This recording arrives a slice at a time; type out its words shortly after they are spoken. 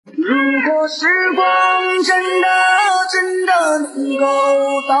如果时光真的能够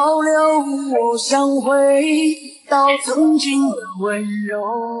倒流，我想回到曾经的温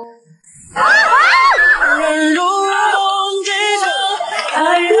柔。人如梦之中，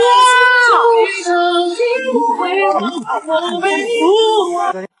爱人曾经不会忘，我被你不忘。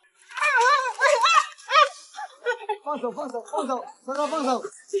放手，放手，放手，大哥放手！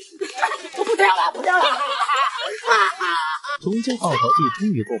不掉了，不掉了！从江奥陶季终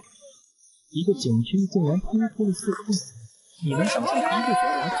于过完，一个景区竟然突出了4个洞。你能想象一个豪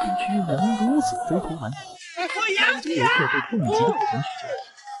华景区能如此追图完？很多游客对蹦极的不同需求，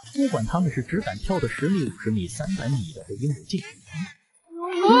不管他们是只敢跳的10米、50米、300米的，都应有尽有。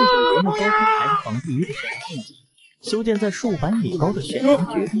60人的高空还是仿制于的悬崖蹦极，修建在数百米高的悬崖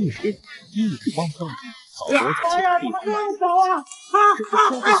绝壁上，一直往上。好多在起地方这是说的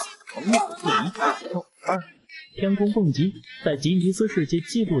成不一跳2天空蹦极，在吉尼斯世界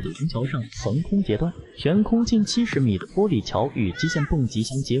纪录的云桥上横空截断，悬空近70米的玻璃桥与极限蹦极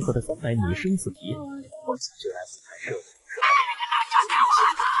相结合的300米生死题，蹦下去来舞台设是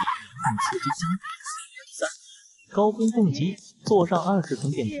更刺激加3高空蹦极，坐上20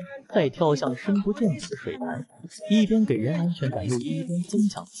层电梯，再跳向深不见底的水潭，一边给人安全感，又一边增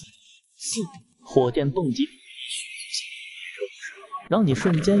强刺激。4火箭蹦极，让你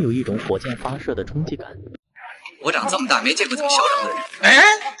瞬间有一种火箭发射的冲击感。我长这么大没见过这么嚣张的人。哎，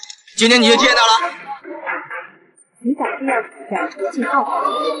今天你就见到了。你打算要挑战进奥？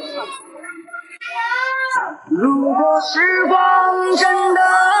如果时光真的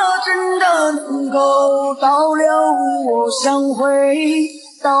能够倒流，我想回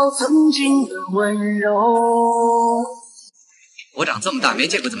到曾经的温柔。我长这么大没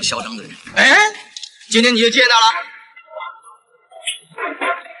见过这么嚣张的人。哎，今天你就见到了。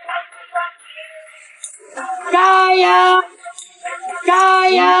加油！加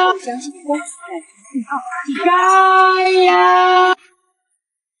油！相信光在信号。加油！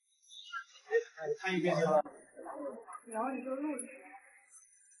看一遍就好。然后你就录。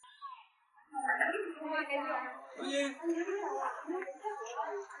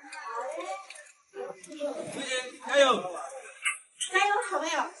加油！加油，小朋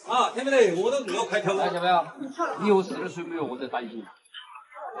友！啊，听没得？我都要开跳了，小朋友，你有40岁没有？我在担心。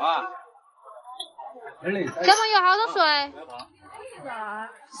啊。小朋友好多岁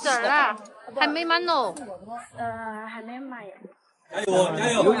？12啊，还没满哦。还没满呀。加油，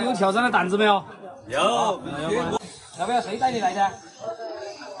加油！有挑战的胆子没有？有。小朋友，谁带你来的？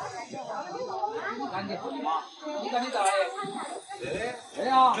赶紧你妈，你赶紧找来。对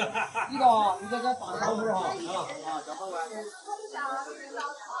呀，你在这打招呼哈。小朋友。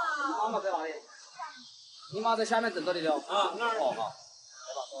妈妈在哪里？你妈在下面等着你的。啊，那儿。哦，好。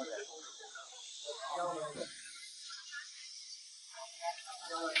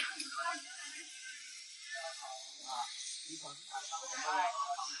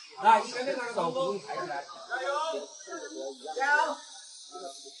来，现在那个不用抬起来。加油！加油！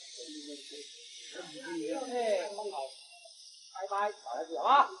哎，很好。拜拜，打下去好吧？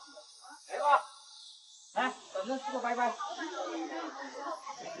来吧，来，等着吃个拜拜。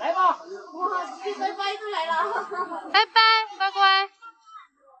来吧。哇，这拜拜都来了。拜拜，乖乖，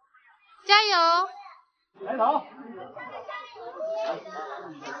加油！来走。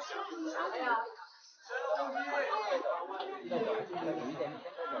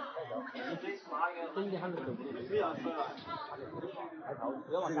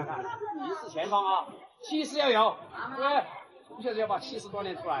不要往下看，提示前方啊，气势要有，对，从小就要把气势锻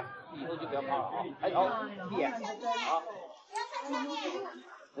炼出来，以后就不要怕了啊。抬头，闭眼，好，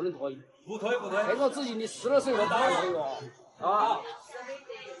不能推，不推。别说自己你12岁了，当然可以哦，啊，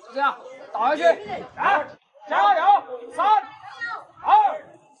就这样，倒下去，来，加油，3、2、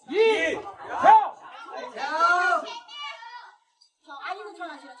1，跳！跳，阿姨都跳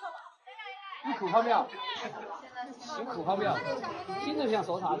上去了，跳吧。你口号没有？有口号没有？听着像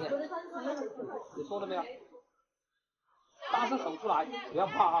说啥子？你说了没有？大声吼出来，不要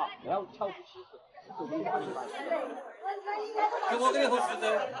怕哈，不要跳出气势，手臂发出来。给我这个合适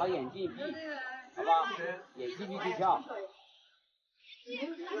的。把眼睛一闭，好吧？眼睛闭就跳。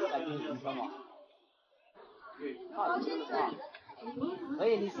再闭一跳嘛。怕你的话。所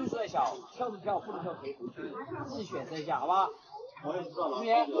以你岁数小，跳不跳不能跳腿回去，自己选择一下，好吧？我也知道了。注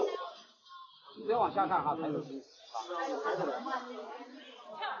意，不要往下看哈，抬头听。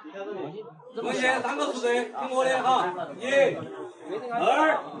我先3个数字，听我的哈，1、2。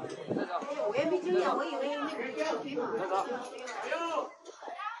我也没经验，我以为那个跳腿嘛。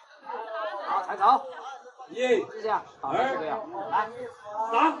好，抬头。1、就这样，好，就这样，来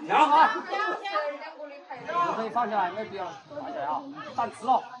，3，跳。你可以放下来，没必要放下来啊，站直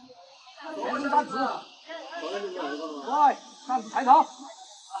了。眼睛站直，对，站直抬头，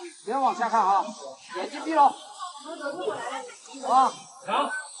不要往下看哈，眼睛闭了，啊，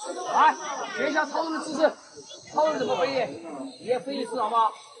好，来学一下超人的姿势，超人怎么飞的，你也飞一次好不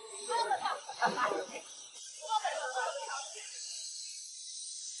好？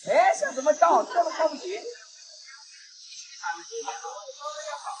哎，想怎么跳，跳都跳不起。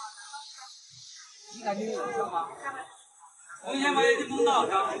你感觉有效吗？我先把眼睛蒙到，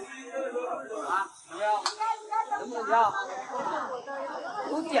跳。啊，有没有？能不能跳？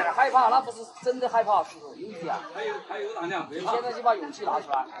有点害怕，那不是真的害怕，是不是？有点。还有胆量，你现在就把勇气拿出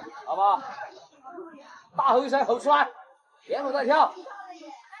来，好不好？大吼一声，吼出来，然后再跳。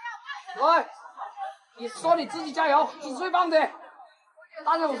对，你说你自己加油，是最棒的。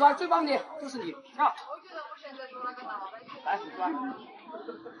大家吼出来，最棒的就是你，跳。来，你出来，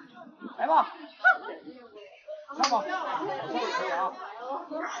来吧，跳吧，这个可以啊。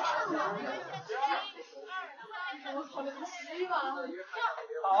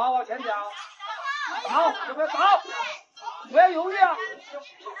好啊，往前讲，好，有没有走？不要犹豫啊，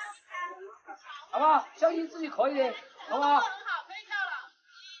好不好？相信自己可以的，好不好？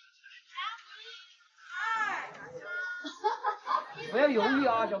不要犹豫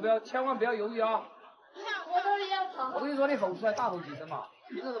啊，小朋友，千万不要犹豫啊！我跟你说，你吼出来，大吼几声嘛，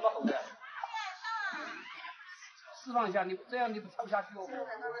你这怎么吼的？释放一下，你这样你跳不下去哦。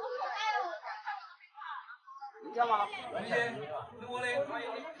能跳吗？听我的，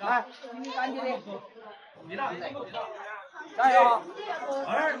来，你干净的，加油啊！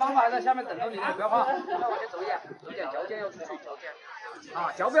妈妈还在下面等着你呢，不要怕，再往前走一点，走一点，脚尖要出去，脚尖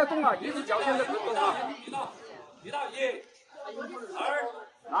啊，脚不要动啊，一直脚尖在不动啊。1到1，2，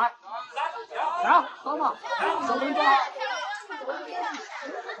来，3，走嘛，手能抓好。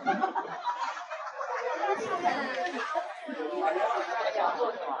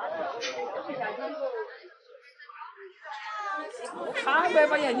看呗，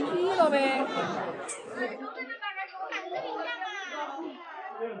把眼睛闭了呗。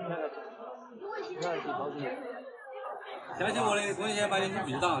相信我的，我先把眼睛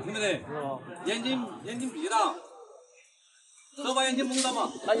闭上，听没得？眼睛闭上，手把眼睛蒙到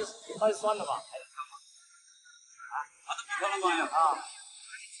嘛。那就算了吧，还得跳嘛。啊，那就不跳了嘛呀。啊。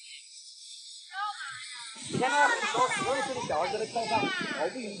你看那说12岁的小孩在那跳上，毫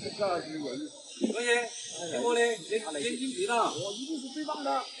不犹豫跳下去而已。可以，听我的，眼睛闭上。我一定是最棒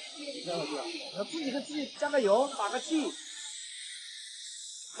的。要自己给自己加个油，打个气。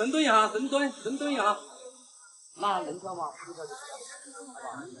深蹲一下，深蹲一下。那能跳吗？不跳就不跳，好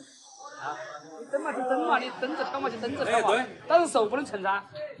吧？啊，你蹬嘛就蹬嘛，你蹬着跳嘛就蹬着跳嘛。对。但是手不能撑噻，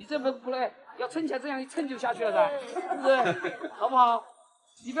你这不能要撑起来，这样一撑就下去了噻，是不是？好不好？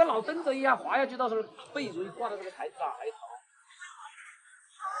你不要老蹬着一下滑下去，到时候背容易挂在这个台子上，还疼，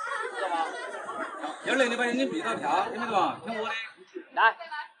知道吗？要累你把眼睛闭上跳，听没得吧？听我的。来，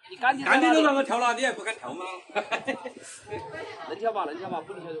你赶紧都让我跳了，你还不敢跳吗？能跳吧，能跳吧，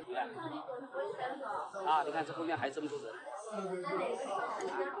不能跳就回来。啊，你看这后面还这么多人，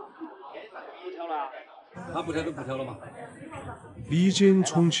不跳了。他不跳就不跳了嘛。历经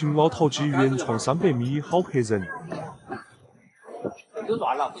重庆老陶机原创300米好客人。又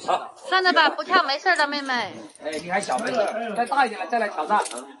软了，不行了。算了吧，不跳没事的，妹妹。哎，你还小妹妹，再大一点再来挑战，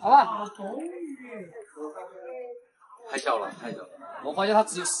好吧？太小了，太小了。我发现他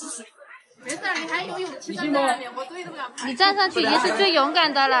只有10岁。没事，你还有勇气站在那边，我对都不敢拍。你站上去已经是最勇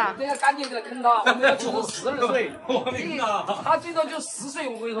敢的了。这样赶紧给他坑他，我们要求12岁。我明白。他最多就10岁，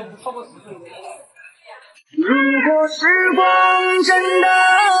我跟你说不超过10岁。如果时光真的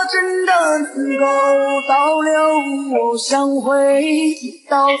能够倒流，我想回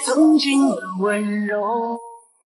到曾经的温柔。